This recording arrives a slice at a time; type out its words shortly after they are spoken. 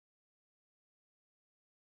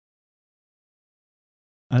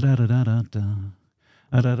Da-da-da-da-da.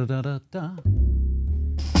 Da-da-da-da-da.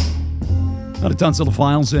 Howdy, Tonzilla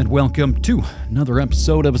Files, and welcome to another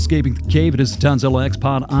episode of Escaping the Cave. It is the Tonzilla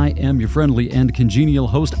X-Pod. I am your friendly and congenial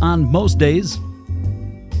host on most days.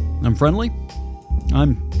 I'm friendly.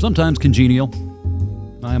 I'm sometimes congenial.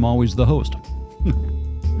 I am always the host.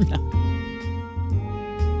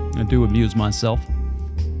 I do amuse myself.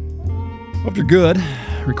 Hope you're good.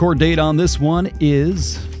 Record date on this one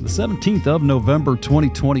is the 17th of November,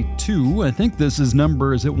 2022. I think this is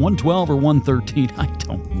number, is it 112 or 113? I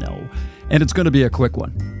don't know. And it's going to be a quick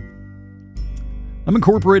one. I'm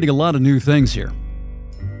incorporating a lot of new things here.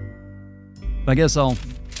 I guess I'll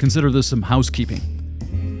consider this some housekeeping.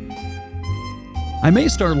 I may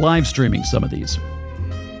start live streaming some of these.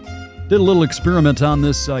 Did a little experiment on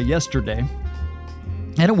this yesterday,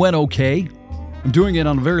 and it went okay. I'm doing it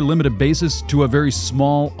on a very limited basis to a very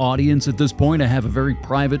small audience at this point. I have a very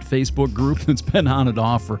private Facebook group that's been on and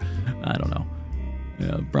off for, I don't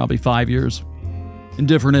know, probably 5 years. In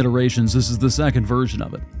different iterations, this is the second version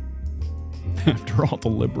of it. After all the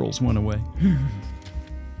liberals went away.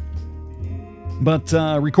 But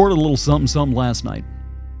recorded a little something last night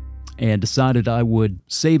and decided I would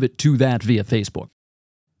save it to that via Facebook.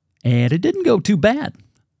 And it didn't go too bad.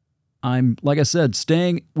 I'm, like I said,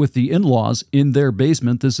 staying with the in-laws in their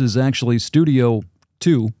basement. This is actually Studio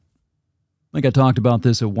 2. I think I talked about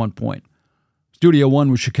this at one point. Studio 1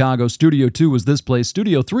 was Chicago. Studio 2 was this place.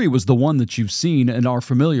 Studio 3 was the one that you've seen and are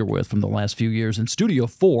familiar with from the last few years. And Studio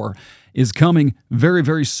 4 is coming very,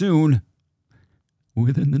 very soon.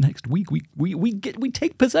 Within the next week, we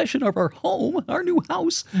take possession of our home, our new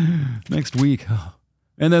house, next week.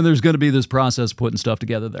 And then there's going to be this process putting stuff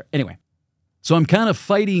together there. Anyway. So I'm kind of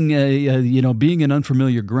fighting, being in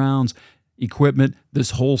unfamiliar grounds, equipment,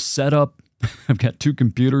 this whole setup. I've got two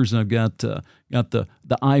computers, and I've got the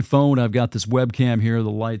iPhone. I've got this webcam here,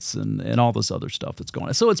 the lights, and all this other stuff that's going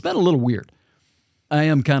on. So it's been a little weird. I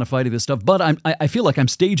am kind of fighting this stuff, but I feel like I'm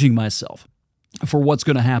staging myself for what's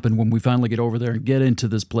going to happen when we finally get over there and get into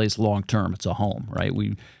this place long term. It's a home, right?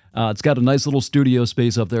 It's got a nice little studio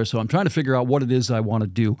space up there, so I'm trying to figure out what it is I want to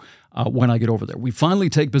do when I get over there. We finally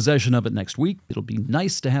take possession of it next week. It'll be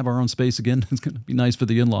nice to have our own space again. It's going to be nice for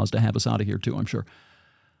the in-laws to have us out of here too, I'm sure.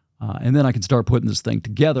 And then I can start putting this thing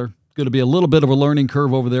together. It's going to be a little bit of a learning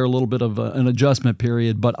curve over there, a little bit of an adjustment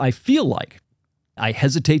period, but I feel like, I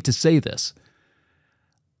hesitate to say this,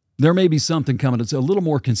 there may be something coming. It's a little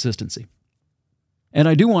more consistency. And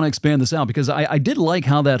I do want to expand this out because I did like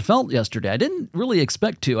how that felt yesterday. I didn't really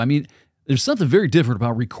expect to. I mean, there's something very different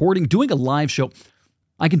about recording, doing a live show.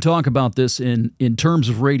 I can talk about this in terms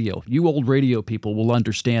of radio. You old radio people will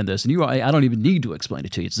understand this. And I don't even need to explain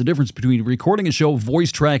it to you. It's the difference between recording a show,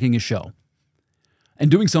 voice tracking a show, and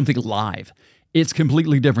doing something live. It's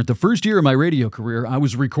completely different. The first year of my radio career, I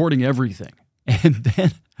was recording everything. And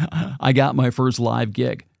then I got my first live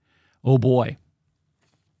gig. Oh boy.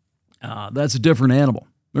 That's a different animal.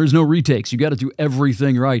 There's no retakes. You got to do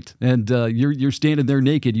everything right. And you're standing there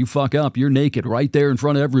naked. You fuck up. You're naked right there in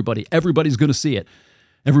front of everybody. Everybody's going to see it.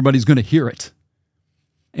 Everybody's going to hear it.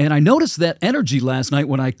 And I noticed that energy last night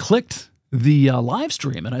when I clicked the live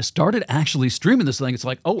stream and I started actually streaming this thing. It's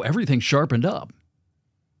like, oh, everything's sharpened up.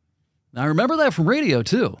 Now, I remember that from radio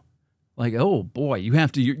too. Like, oh boy, you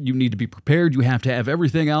need to be prepared. You have to have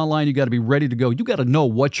everything outlined. You got to be ready to go. You got to know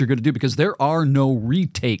what you're going to do because there are no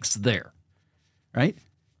retakes there, right?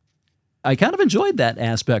 I kind of enjoyed that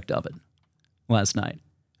aspect of it last night.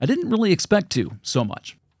 I didn't really expect to so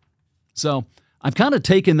much. So I've kind of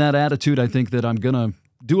taken that attitude. I think that I'm going to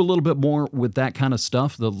do a little bit more with that kind of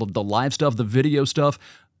stuff, the live stuff, the video stuff,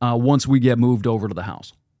 once we get moved over to the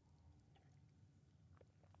house.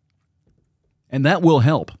 And that will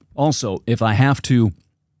help. Also, if I have to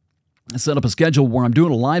set up a schedule where I'm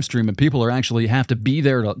doing a live stream and people actually have to be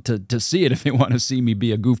there to see it if they want to see me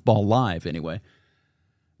be a goofball live anyway,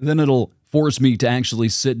 then it'll force me to actually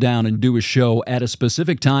sit down and do a show at a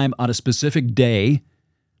specific time on a specific day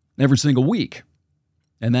every single week.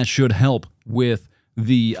 And that should help with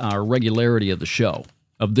the regularity of the show.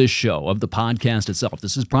 Of this show, of the podcast itself.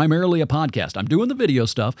 This is primarily a podcast. I'm doing the video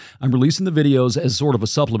stuff. I'm releasing the videos as sort of a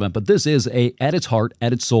supplement, but this is at its heart,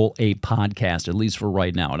 at its soul, a podcast, at least for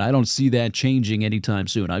right now. And I don't see that changing anytime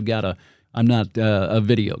soon. I'm not a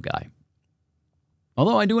video guy.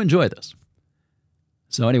 Although I do enjoy this.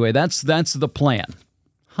 So anyway, that's the plan.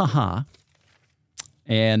 Haha.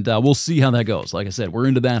 And we'll see how that goes. Like I said, we're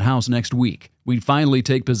into that house next week. We finally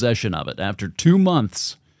take possession of it after 2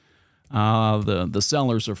 months. The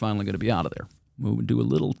sellers are finally going to be out of there. Moving to a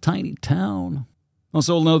little tiny town.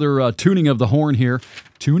 Also, another tuning of the horn here.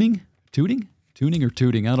 Tuning? Tooting? Tuning or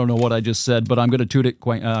tooting? I don't know what I just said, but I'm going to toot it.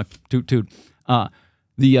 Toot.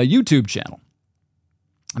 The YouTube channel.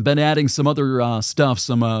 I've been adding some other stuff,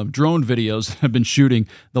 some drone videos I've been shooting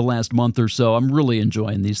the last month or so. I'm really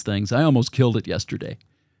enjoying these things. I almost killed it yesterday.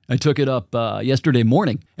 I took it up yesterday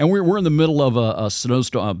morning, and we're in the middle of a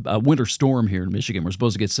snowstorm, a winter storm here in Michigan. We're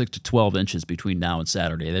supposed to get 6 to 12 inches between now and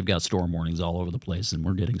Saturday. They've got storm warnings all over the place, and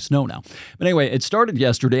we're getting snow now. But anyway, it started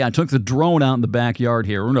yesterday. I took the drone out in the backyard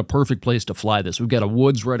here. We're in a perfect place to fly this. We've got a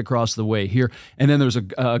woods right across the way here, and then there's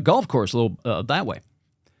a golf course a little that way.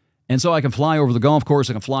 And so I can fly over the golf course.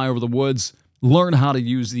 I can fly over the woods, learn how to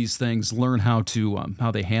use these things, learn how to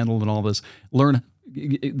how they handle and all this, learn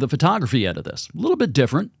the photography end of this. A little bit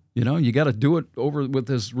different. You know, you got to do it over with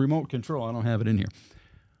this remote control. I don't have it in here.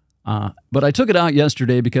 But I took it out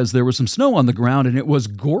yesterday because there was some snow on the ground, and it was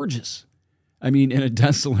gorgeous. I mean, in a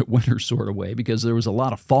desolate winter sort of way, because there was a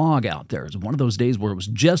lot of fog out there. It was one of those days where it was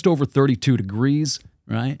just over 32 degrees,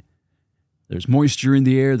 right? There's moisture in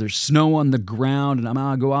the air. There's snow on the ground, and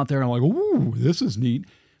I go out there, and I'm like, ooh, this is neat.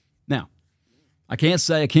 Now, I can't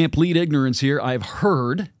say I can't plead ignorance here. I've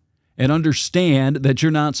heard and understand that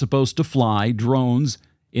you're not supposed to fly drones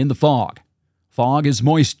in the fog. Fog is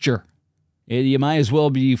moisture. You might as well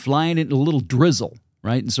be flying it in a little drizzle,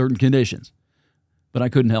 right, in certain conditions. But I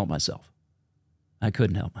couldn't help myself. I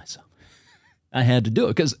had to do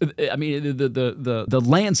it because, I mean, the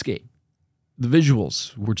landscape, the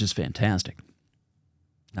visuals were just fantastic.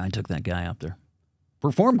 I took that guy up there.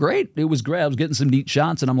 Performed great. It was great. I was getting some neat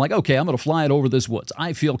shots, and I'm like, okay, I'm going to fly it over this woods.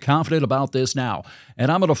 I feel confident about this now,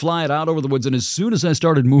 and I'm going to fly it out over the woods. And as soon as I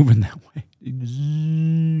started moving that way,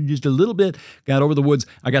 just a little bit, got over the woods,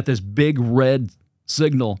 I got this big red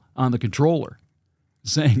signal on the controller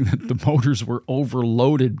saying that the motors were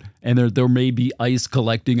overloaded and there may be ice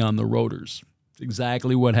collecting on the rotors. It's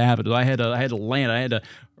exactly what happened. I had to land. I had to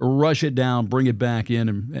rush it down, bring it back in,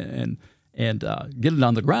 and get it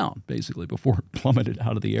on the ground, basically, before it plummeted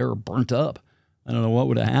out of the air or burnt up. I don't know what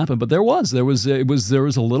would have happened, but there was a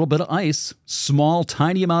little bit of ice, small,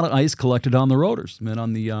 tiny amount of ice collected on the rotors and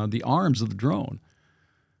on the arms of the drone.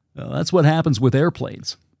 That's what happens with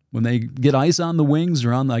airplanes. When they get ice on the wings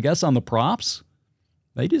or on the props,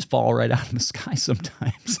 they just fall right out of the sky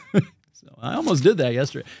sometimes. So I almost did that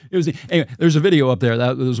yesterday. Anyway, there's a video up there.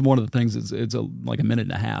 That was one of the things. It's like a minute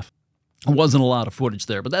and a half. It wasn't a lot of footage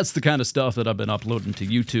there, but that's the kind of stuff that I've been uploading to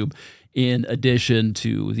YouTube in addition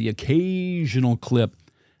to the occasional clip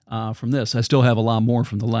from this. I still have a lot more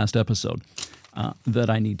from the last episode that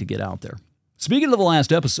I need to get out there. Speaking of the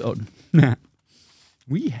last episode,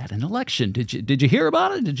 we had an election. Did you hear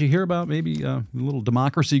about it? Did you hear about maybe a little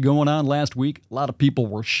democracy going on last week? A lot of people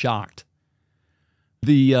were shocked.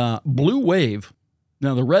 The blue wave,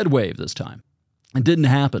 now the red wave this time, it didn't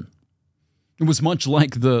happen. It was much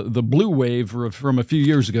like the blue wave from a few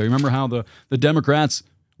years ago. Remember how the Democrats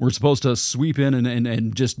were supposed to sweep in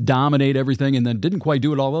and just dominate everything and then didn't quite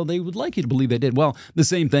do it, although they would like you to believe they did. Well, the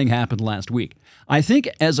same thing happened last week. I think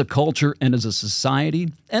as a culture and as a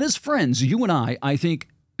society and as friends, you and I think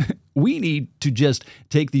we need to just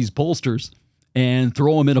take these pollsters and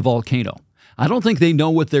throw them in a volcano. I don't think they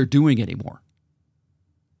know what they're doing anymore.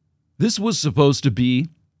 This was supposed to be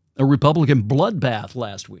a Republican bloodbath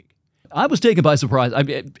last week. I was taken by surprise. I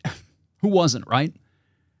mean, who wasn't, right?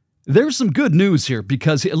 There's some good news here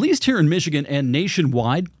because at least here in Michigan and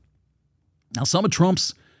nationwide, now some of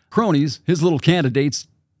Trump's cronies, his little candidates,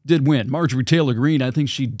 did win. Marjorie Taylor Greene, I think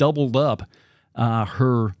she doubled up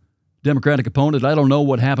her Democratic opponent. I don't know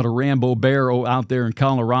what happened to Rambo Bear out there in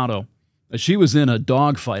Colorado. She was in a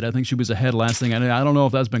dogfight. I think she was ahead last thing. I don't know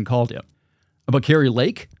if that's been called yet. But Carrie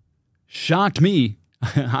Lake shocked me.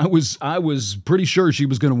 I was pretty sure she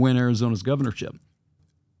was going to win Arizona's governorship.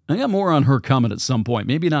 I got more on her coming at some point,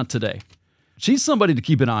 maybe not today. She's somebody to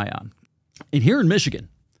keep an eye on. And here in Michigan,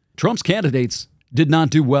 Trump's candidates did not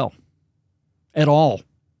do well at all.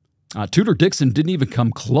 Tudor Dixon didn't even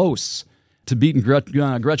come close to beating Gretchen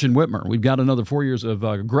Whitmer. We've got another 4 years of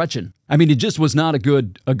Gretchen. I mean, it just was not a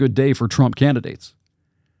good day for Trump candidates.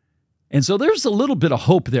 And so there's a little bit of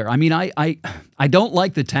hope there. I mean, I don't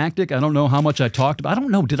like the tactic. I don't know how much I talked about. I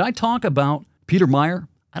don't know. Did I talk about Peter Meijer?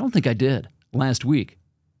 I don't think I did last week.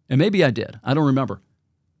 And maybe I did. I don't remember.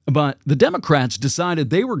 But the Democrats decided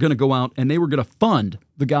they were going to go out and they were going to fund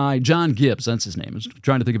the guy, John Gibbs. That's his name. I was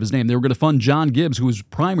trying to think of his name. They were going to fund John Gibbs, who was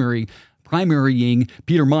primarying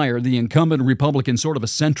Peter Meijer, the incumbent Republican, sort of a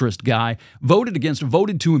centrist guy, voted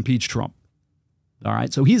to impeach Trump. All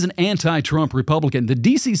right, so he's an anti-Trump Republican. The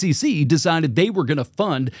DCCC decided they were going to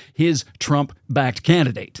fund his Trump-backed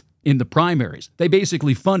candidate in the primaries. They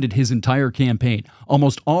basically funded his entire campaign.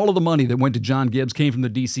 Almost all of the money that went to John Gibbs came from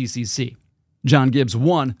the DCCC. John Gibbs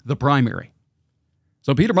won the primary.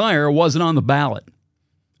 So Peter Meijer wasn't on the ballot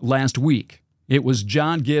last week. It was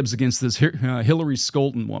John Gibbs against this Hillary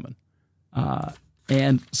Scholten woman.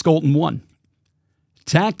 And Scholten won.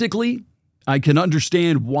 Tactically, I can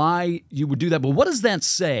understand why you would do that. But what does that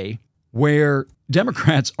say where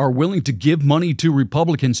Democrats are willing to give money to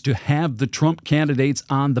Republicans to have the Trump candidates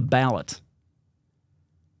on the ballot?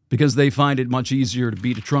 Because they find it much easier to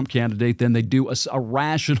beat a Trump candidate than they do a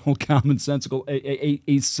rational, commonsensical,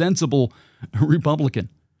 a sensible Republican.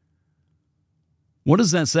 What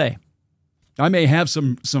does that say? I may have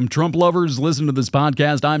some Trump lovers listen to this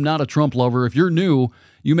podcast. I'm not a Trump lover. If you're new,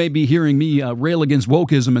 you may be hearing me rail against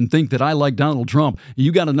wokeism and think that I like Donald Trump.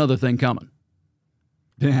 You got another thing coming.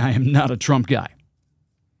 I am not a Trump guy.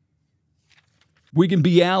 We can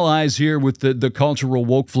be allies here with the cultural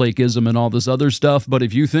woke flakism and all this other stuff, but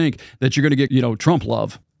if you think that you're going to get, Trump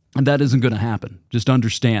love, that isn't going to happen. Just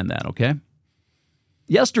understand that, okay?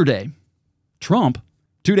 Yesterday, Trump,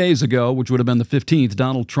 2 days ago, which would have been the 15th,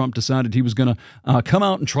 Donald Trump decided he was going to come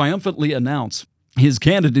out and triumphantly announce his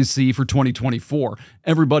candidacy for 2024.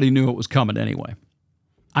 Everybody knew it was coming anyway.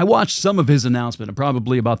 I watched some of his announcement, and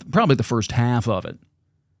probably the first half of it,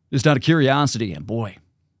 just out of curiosity, and boy,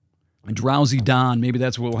 Drowsy Don, maybe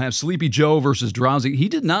that's what we'll have. Sleepy Joe versus Drowsy. He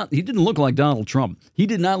didn't look like Donald Trump. He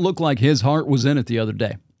did not look like his heart was in it the other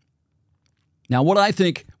day. Now, what I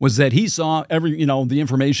think was that he saw the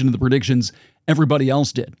information and the predictions everybody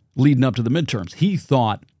else did leading up to the midterms. He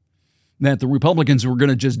thought that the Republicans were going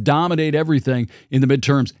to just dominate everything in the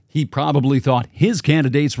midterms. He probably thought his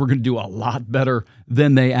candidates were going to do a lot better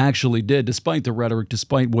than they actually did, despite the rhetoric,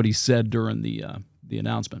 despite what he said during the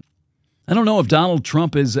announcement. I don't know if Donald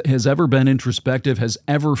Trump has ever been introspective, has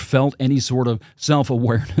ever felt any sort of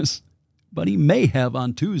self-awareness, but he may have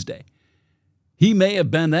on Tuesday.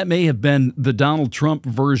 That may have been the Donald Trump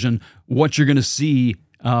version, what you're going to see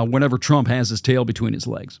whenever Trump has his tail between his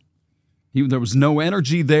legs. There was no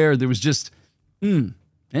energy there. There was just,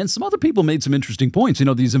 And some other people made some interesting points.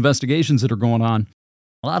 These investigations that are going on.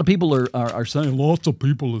 A lot of people are saying, lots of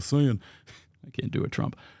people are saying, I can't do it,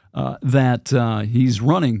 Trump, that he's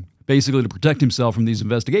running basically to protect himself from these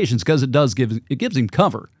investigations because it gives him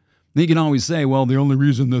cover. He can always say, well, the only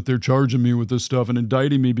reason that they're charging me with this stuff and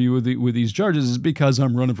indicting me with these charges is because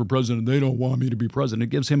I'm running for president. They don't want me to be president. It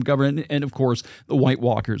gives him cover. And of course, the White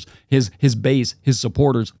Walkers, his base, his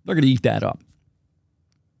supporters, they're going to eat that up.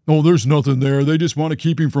 Oh, there's nothing there. They just want to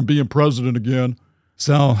keep him from being president again.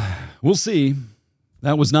 So we'll see.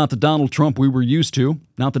 That was not the Donald Trump we were used to,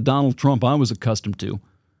 not the Donald Trump I was accustomed to.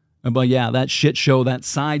 But yeah, that shit show, that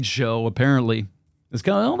sideshow, apparently, is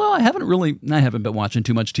kind of, although I haven't been watching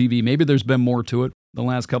too much TV. Maybe there's been more to it the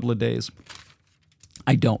last couple of days.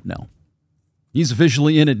 I don't know. He's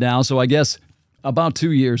officially in it now, so I guess about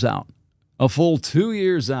 2 years out, a full 2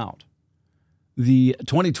 years out, the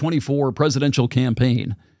 2024 presidential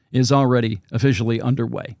campaign is already officially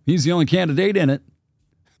underway. He's the only candidate in it.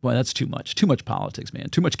 Boy, that's too much. Too much politics, man.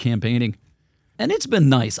 Too much campaigning. And it's been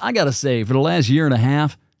nice, I got to say, for the last year and a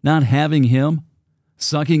half, not having him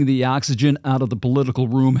sucking the oxygen out of the political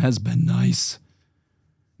room has been nice.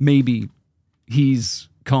 Maybe he's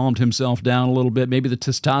calmed himself down a little bit. Maybe the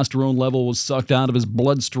testosterone level was sucked out of his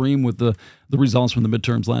bloodstream with the results from the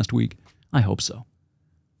midterms last week. I hope so.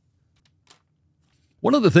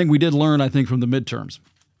 One other thing we did learn, I think, from the midterms,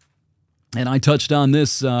 and I touched on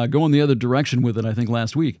this going the other direction with it, I think,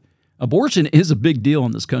 last week. Abortion is a big deal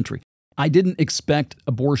in this country. I didn't expect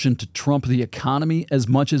abortion to trump the economy as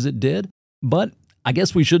much as it did, but I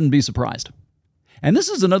guess we shouldn't be surprised. And this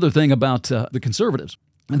is another thing about the conservatives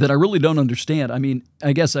that I really don't understand. I mean,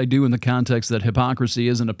 I guess I do in the context that hypocrisy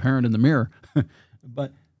isn't apparent in the mirror,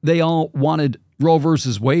 but they all wanted Roe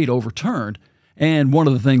versus Wade overturned. And one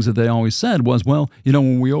of the things that they always said was, well,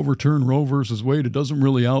 when we overturn Roe versus Wade, it doesn't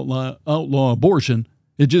really outlaw abortion.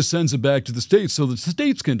 It just sends it back to the states so that the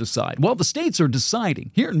states can decide. Well, the states are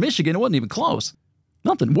deciding. Here in Michigan, it wasn't even close.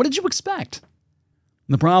 Nothing. What did you expect?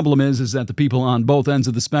 The problem is that the people on both ends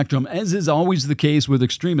of the spectrum, as is always the case with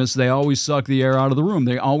extremists, they always suck the air out of the room.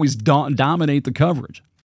 They always dominate the coverage.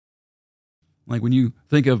 Like when you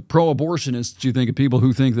think of pro-abortionists, you think of people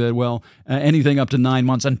who think that, well, anything up to 9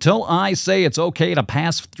 months, until I say it's okay to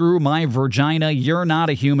pass through my vagina, you're not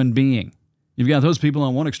a human being. You've got those people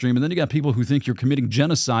on one extreme, and then you got people who think you're committing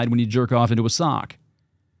genocide when you jerk off into a sock.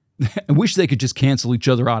 I wish they could just cancel each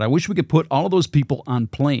other out. I wish we could put all of those people on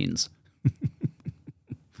planes.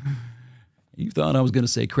 You thought I was going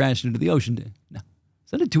to say crash into the ocean, did you? No.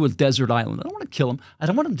 Send it to a desert island. I don't want to kill them. I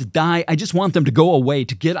don't want them to die. I just want them to go away,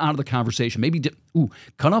 to get out of the conversation. Maybe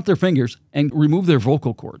cut off their fingers and remove their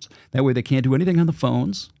vocal cords. That way they can't do anything on the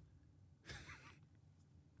phones.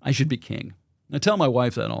 I should be king. I tell my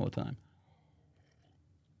wife that all the time.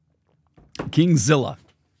 Kingzilla.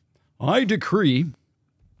 I decree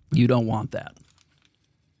you don't want that.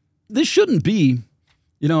 This shouldn't be,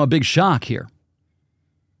 a big shock here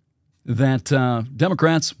that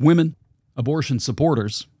Democrats, women, abortion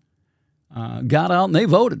supporters got out and they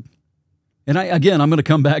voted. And I'm going to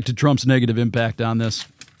come back to Trump's negative impact on this.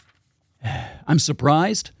 I'm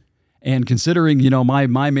surprised. And considering,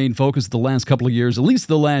 my main focus the last couple of years, at least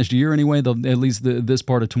the last year anyway, this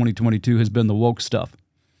part of 2022 has been the woke stuff.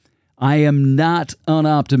 I am not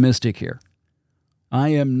unoptimistic here. I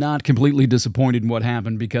am not completely disappointed in what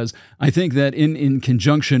happened because I think that in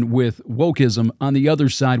conjunction with wokeism, on the other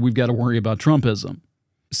side, we've got to worry about Trumpism.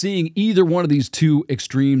 Seeing either one of these two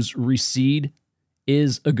extremes recede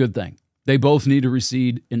is a good thing. They both need to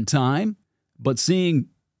recede in time, but seeing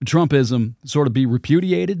Trumpism sort of be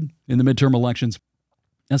repudiated in the midterm elections,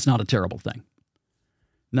 that's not a terrible thing.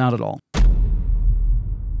 Not at all.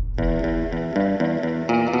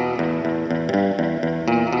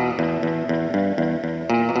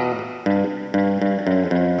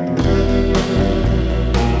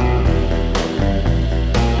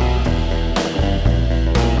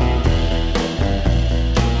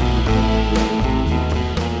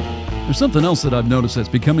 There's something else that I've noticed that's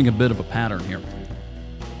becoming a bit of a pattern here.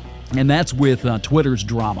 And that's with Twitter's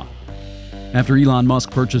drama. After Elon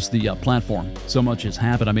Musk purchased the platform, so much has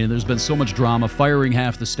happened. I mean, there's been so much drama, firing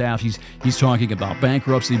half the staff. He's talking about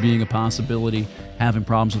bankruptcy being a possibility, having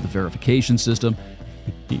problems with the verification system.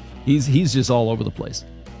 He's just all over the place.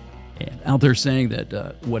 And out there saying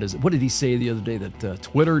that, what did he say the other day? That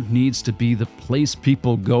Twitter needs to be the place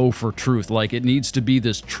people go for truth. Like it needs to be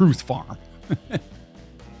this truth farm.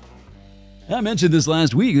 I mentioned this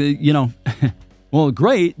last week, well,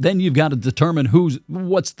 great. Then you've got to determine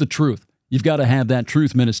what's the truth. You've got to have that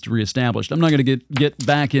truth ministry established. I'm not going to get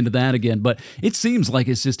back into that again, but it seems like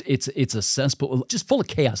it's a cesspool, just full of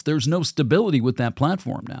chaos. There's no stability with that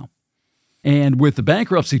platform now. And with the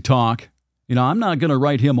bankruptcy talk, I'm not going to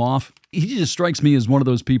write him off. He just strikes me as one of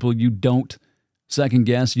those people you don't second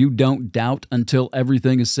guess, you don't doubt until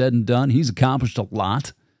everything is said and done. He's accomplished a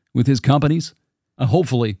lot with his companies.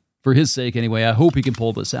 Hopefully, for his sake anyway, I hope he can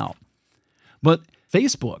pull this out. But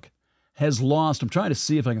Facebook has lost, I'm trying to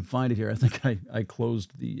see if I can find it here. I think I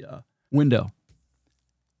closed the window.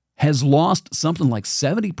 Has lost something like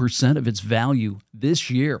 70% of its value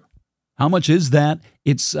this year. How much is that?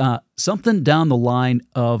 It's something down the line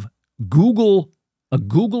of Google's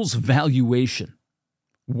valuation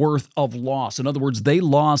worth of loss. In other words, they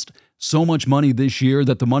lost so much money this year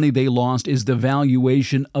that the money they lost is the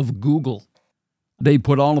valuation of Google. They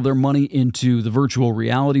put all of their money into the virtual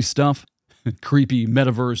reality stuff, creepy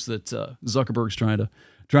metaverse that Zuckerberg's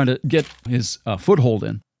trying to get his foothold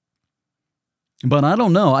in. But I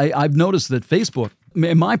don't know. I've noticed that Facebook,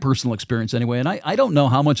 in my personal experience anyway, and I don't know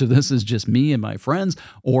how much of this is just me and my friends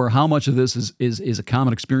or how much of this is a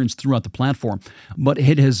common experience throughout the platform, but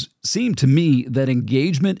it has seemed to me that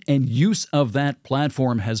engagement and use of that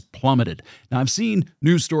platform has plummeted. Now, I've seen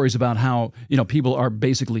news stories about how, people are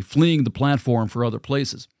basically fleeing the platform for other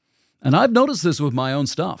places. And I've noticed this with my own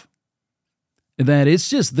stuff. That it's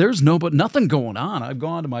just, there's nothing going on. I've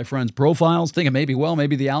gone to my friends' profiles thinking maybe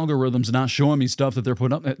the algorithm's not showing me stuff that they're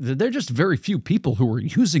putting up. There are just very few people who are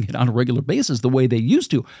using it on a regular basis the way they used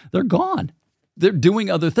to. They're gone. They're doing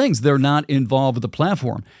other things. They're not involved with the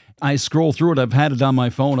platform. I scroll through it. I've had it on my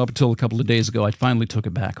phone up until a couple of days ago. I finally took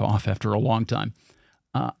it back off after a long time.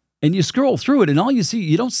 And you scroll through it, and all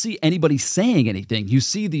you don't see anybody saying anything. You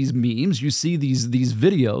see these memes, you see these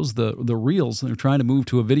videos, the reels. They're trying to move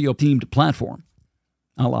to a video-themed platform,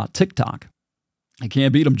 a la TikTok. I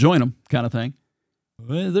can't beat them, join them kind of thing.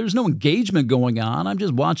 There's no engagement going on. I'm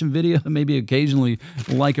just watching video, maybe occasionally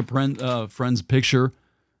like a friend's picture.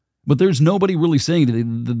 But there's nobody really saying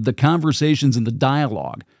it. The conversations and the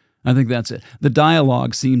dialogue, I think that's it. The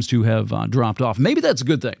dialogue seems to have dropped off. Maybe that's a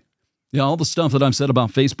good thing. All the stuff that I've said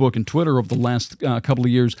about Facebook and Twitter over the last couple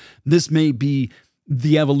of years, this may be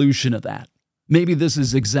the evolution of that. Maybe this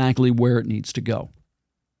is exactly where it needs to go,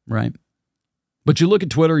 right? But you look at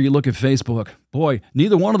Twitter, you look at Facebook, boy,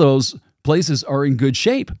 neither one of those places are in good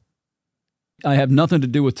shape. I have nothing to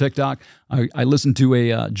do with TikTok. I listened to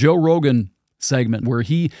a Joe Rogan segment where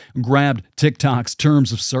he grabbed TikTok's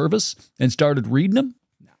terms of service and started reading them.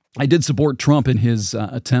 I did support Trump in his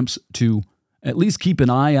attempts to at least keep an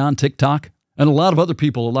eye on TikTok. And a lot of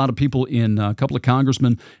people in a couple of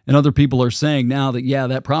congressmen and other people are saying now that,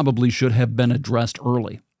 that probably should have been addressed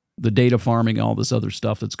early. The data farming, all this other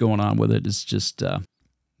stuff that's going on with it is just,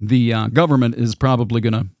 the government is probably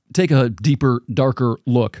going to take a deeper, darker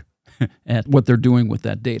look at what they're doing with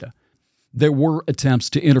that data. There were attempts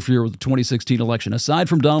to interfere with the 2016 election. Aside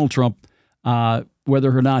from Donald Trump,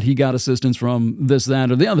 whether or not he got assistance from this,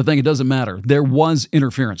 that, or the other thing, it doesn't matter. There was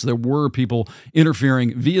interference. There were people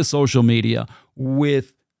interfering via social media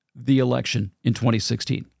with the election in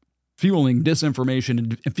 2016, fueling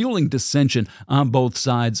disinformation and fueling dissension on both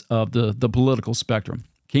sides of the political spectrum.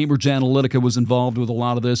 Cambridge Analytica was involved with a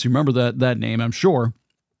lot of this. You remember that name, I'm sure.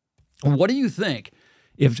 What do you think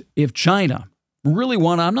if China really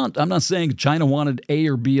wanted, I'm not saying China wanted A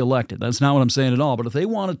or B elected. That's not what I'm saying at all. But if they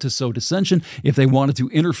wanted to sow dissension, if they wanted to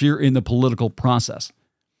interfere in the political process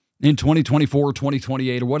in 2024,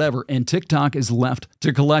 2028, or whatever, and TikTok is left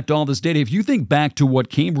to collect all this data. If you think back to what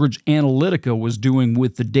Cambridge Analytica was doing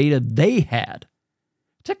with the data they had,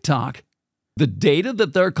 TikTok, the data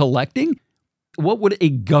that they're collecting, what would a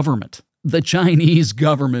government, the Chinese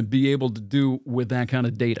government, be able to do with that kind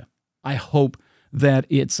of data? I hope that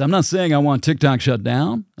I'm not saying I want TikTok shut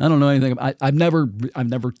down. I don't know anything about, I've never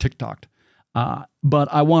TikToked, but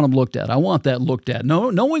I want them looked at. I want that looked at.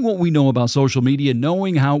 Knowing what we know about social media,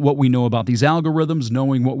 knowing what we know about these algorithms,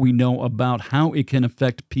 knowing what we know about how it can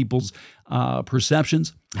affect people's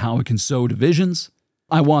perceptions, how it can sow divisions.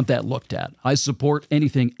 I want that looked at. I support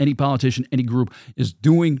anything any politician, any group is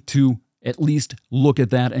doing to at least look at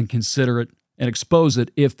that and consider it and expose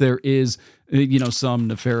it if there is, some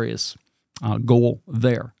nefarious goal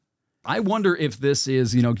there. I wonder if this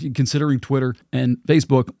is, considering Twitter and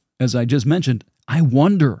Facebook, as I just mentioned, I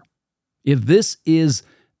wonder if this is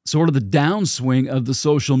sort of the downswing of the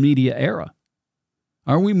social media era.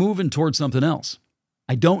 Are we moving towards something else?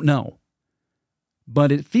 I don't know.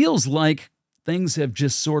 But it feels like things have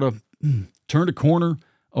just sort of turned a corner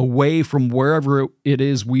away from wherever it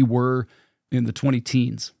is we were in the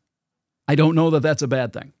 2010s. I don't know that that's a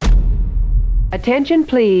bad thing. Attention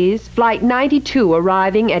please, Flight 92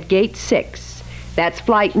 arriving at Gate 6. That's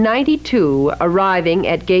Flight 92 arriving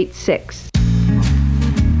at Gate 6.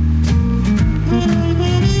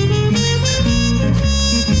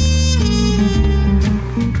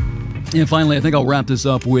 And finally, I think I'll wrap this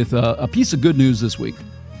up with a piece of good news this week.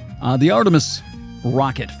 The Artemis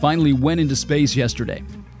rocket finally went into space yesterday.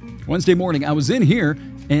 Wednesday morning, I was in here,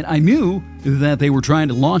 and I knew that they were trying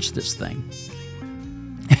to launch this thing.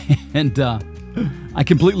 And I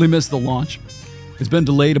completely missed the launch. It's been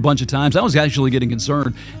delayed a bunch of times. I was actually getting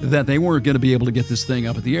concerned that they weren't going to be able to get this thing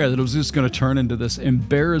up in the air, that it was just going to turn into this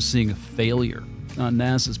embarrassing failure on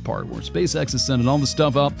NASA's part, where SpaceX is sending all the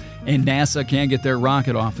stuff up and NASA can't get their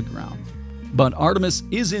rocket off the ground. But Artemis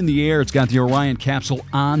is in the air. It's got the Orion capsule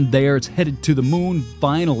on there. It's headed to the moon,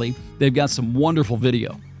 finally. They've got some wonderful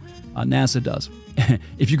video. NASA does.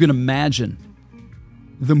 If you can imagine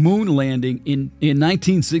the moon landing in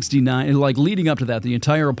 1969, like leading up to that, the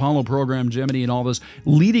entire Apollo program, Gemini and all this,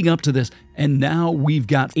 leading up to this, and now we've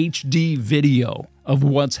got HD video of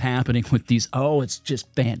what's happening with these. Oh, it's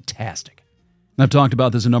just fantastic. I've talked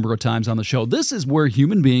about this a number of times on the show. This is where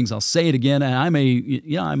human beings, I'll say it again,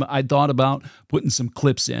 and I thought about putting some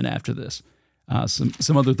clips in after this,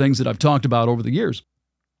 some other things that I've talked about over the years,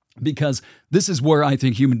 because this is where I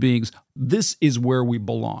think human beings, this is where we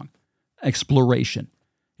belong. Exploration.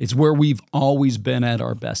 It's where we've always been at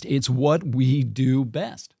our best. It's what we do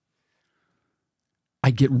best. I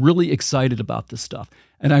get really excited about this stuff.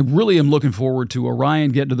 And I really am looking forward to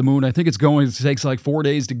Orion getting to the moon. I think it takes like 4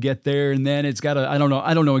 days to get there. And then it's got to, I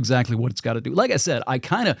don't know exactly what it's got to do. Like I said, I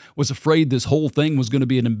kind of was afraid this whole thing was going to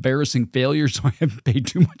be an embarrassing failure, so I haven't paid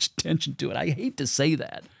too much attention to it. I hate to say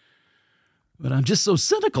that, but I'm just so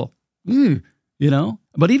cynical,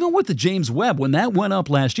 But even with the James Webb, when that went up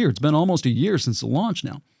last year, it's been almost a year since the launch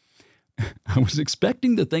now. I was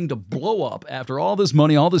expecting the thing to blow up after all this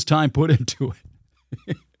money, all this time put into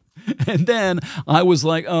it. And then I was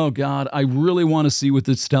like, oh God, I really want to see what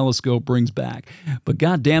this telescope brings back. But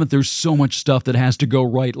God damn it, there's so much stuff that has to go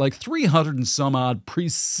right, like 300 and some odd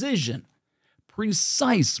precise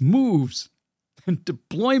moves and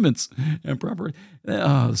deployments and proper.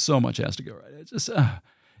 Oh, so much has to go right. It's just,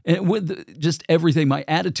 and with just everything, my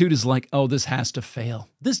attitude is like, oh, this has to fail.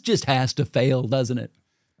 This just has to fail, doesn't it?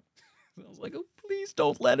 I was like, oh, please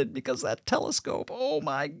don't let it, because that telescope, oh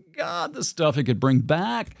my God, the stuff it could bring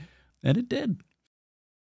back. And it did.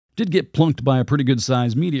 Did get plunked by a pretty good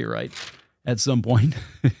sized meteorite at some point.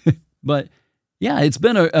 But yeah, it's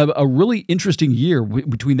been a really interesting year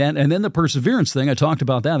between that and then the Perseverance thing. I talked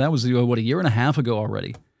about that. That was, a year and a half ago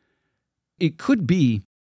already. It could be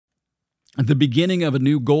the beginning of a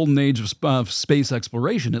new golden age of space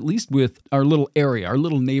exploration, at least with our little area, our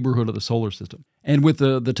little neighborhood of the solar system. And with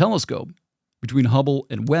the telescope between Hubble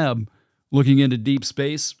and Webb looking into deep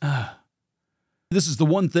space, This is the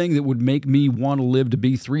one thing that would make me want to live to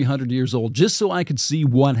be 300 years old, just so I could see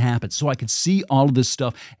what happens, so I could see all of this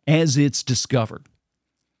stuff as it's discovered.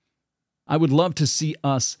 I would love to see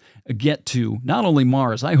us get to not only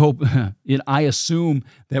Mars. I hope, I assume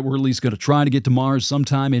that we're at least going to try to get to Mars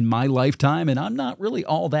sometime in my lifetime, and I'm not really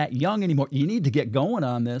all that young anymore. You need to get going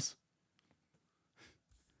on this.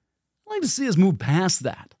 I'd like to see us move past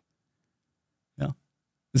that.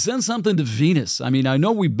 Send something to Venus. I mean, I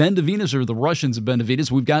know we've been to Venus, or the Russians have been to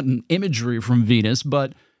Venus. We've gotten imagery from Venus,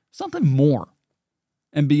 but something more.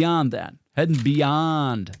 And beyond that, heading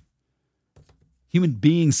beyond human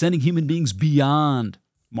beings, sending human beings beyond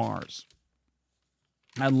Mars.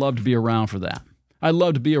 I'd love to be around for that. I'd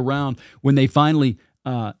love to be around when they finally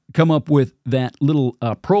come up with that little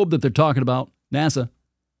probe that they're talking about, NASA.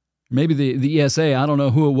 Maybe the ESA, I don't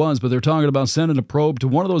know who it was, but they're talking about sending a probe to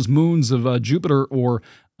one of those moons of Jupiter or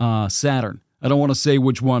Saturn. I don't want to say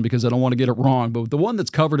which one because I don't want to get it wrong, but the one that's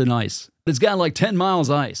covered in ice. It's got like 10 miles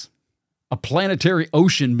ice, a planetary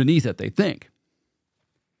ocean beneath it, they think.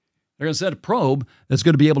 They're going to send a probe that's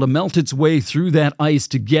going to be able to melt its way through that ice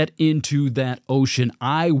to get into that ocean.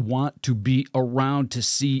 I want to be around to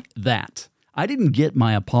see that. I didn't get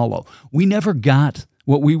my Apollo. We never got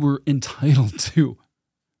what we were entitled to.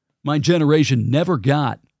 My generation never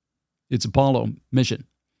got its Apollo mission.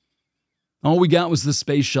 All we got was the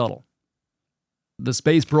space shuttle. The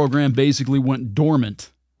space program basically went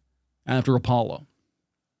dormant after Apollo.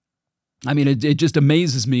 I mean, it just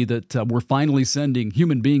amazes me that we're finally sending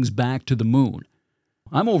human beings back to the moon.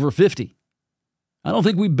 I'm over 50. I don't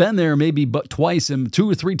think we've been there maybe but twice and 2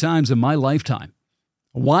 or 3 times in my lifetime.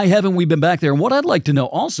 Why haven't we been back there? And what I'd like to know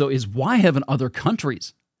also is why haven't other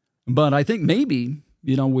countries? But I think maybe,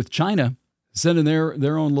 with China sending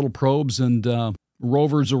their own little probes and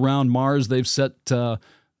rovers around Mars, they've set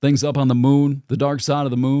things up on the moon, the dark side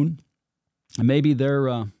of the moon. And maybe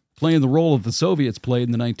they're playing the role of the Soviets played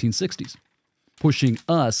in the 1960s, pushing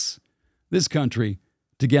us, this country,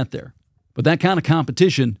 to get there. But that kind of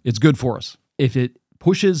competition, it's good for us. If it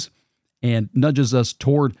pushes and nudges us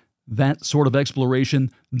toward that sort of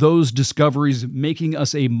exploration, those discoveries making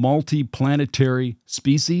us a multi-planetary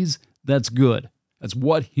species, that's good. That's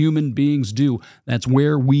what human beings do. That's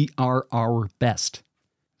where we are our best.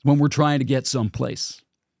 When we're trying to get someplace.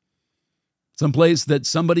 Someplace that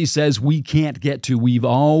somebody says we can't get to. We've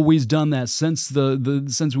always done that since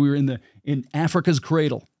since we were in Africa's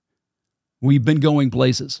cradle. We've been going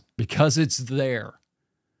places because it's there.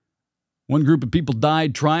 One group of people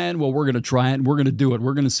died trying. Well, we're going to try it and we're going to do it.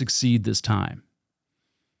 We're going to succeed this time.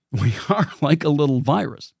 We are like a little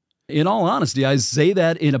virus. In all honesty, I say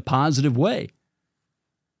that in a positive way.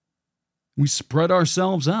 We spread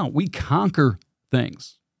ourselves out. We conquer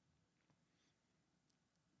things.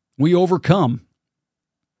 We overcome.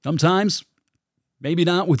 Sometimes, maybe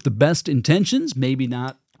not with the best intentions, maybe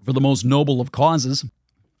not for the most noble of causes.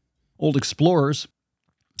 Old explorers,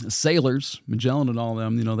 sailors, Magellan and all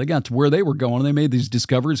of them, they got to where they were going and they made these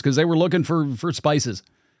discoveries because they were looking for spices,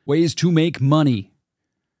 ways to make money.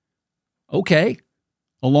 Okay.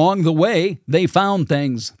 Along the way, they found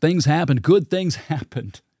things. Things happened. Good things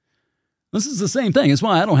happened. This is the same thing. That's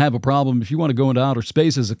why I don't have a problem if you want to go into outer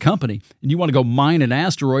space as a company and you want to go mine an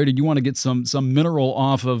asteroid and you want to get some mineral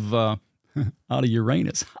off of out of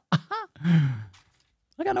Uranus.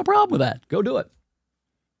 I got no problem with that. Go do it.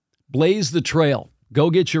 Blaze the trail.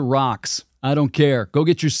 Go get your rocks. I don't care. Go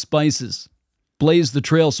get your spices. Blaze the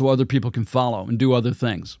trail so other people can follow and do other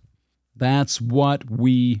things. That's what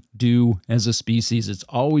we do as a species. It's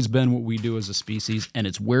always been what we do as a species, and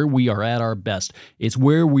it's where we are at our best. It's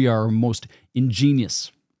where we are most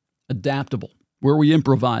ingenious, adaptable, where we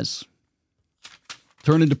improvise,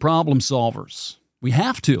 turn into problem solvers. We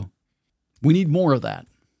have to. We need more of that,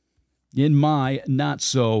 in my not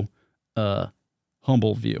so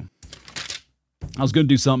humble view. I was going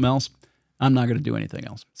to do something else. I'm not going to do anything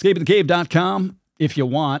else. EscapeAtTheCave.com if you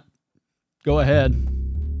want. Go ahead.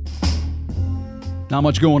 Not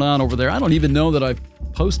much going on over there. I don't even know that I've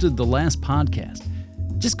posted the last podcast.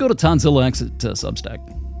 Just go to Tonzilla X at Substack.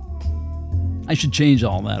 I should change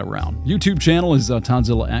all that around. YouTube channel is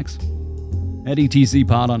Tonzilla X. At ETC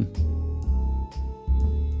Pod on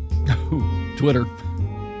Twitter.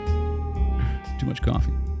 Too much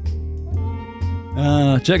coffee.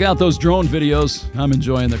 Check out those drone videos. I'm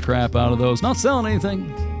enjoying the crap out of those. Not selling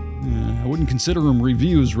anything. I wouldn't consider them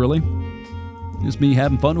reviews, really. Just me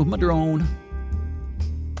having fun with my drone.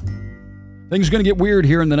 Things are going to get weird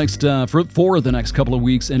here in the next for the next couple of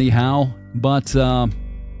weeks anyhow, but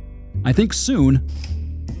I think soon.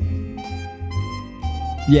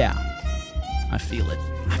 Yeah. I feel it.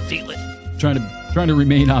 Trying to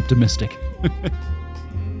remain optimistic.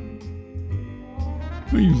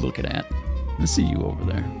 What are you looking at? I see you over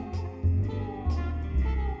there.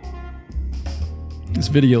 This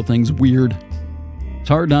video thing's weird. It's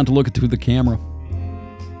hard not to look through the camera.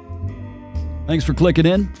 Thanks for clicking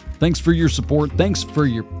in. Thanks for your support. Thanks for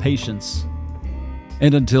your patience.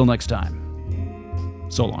 And until next time,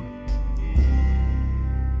 so long.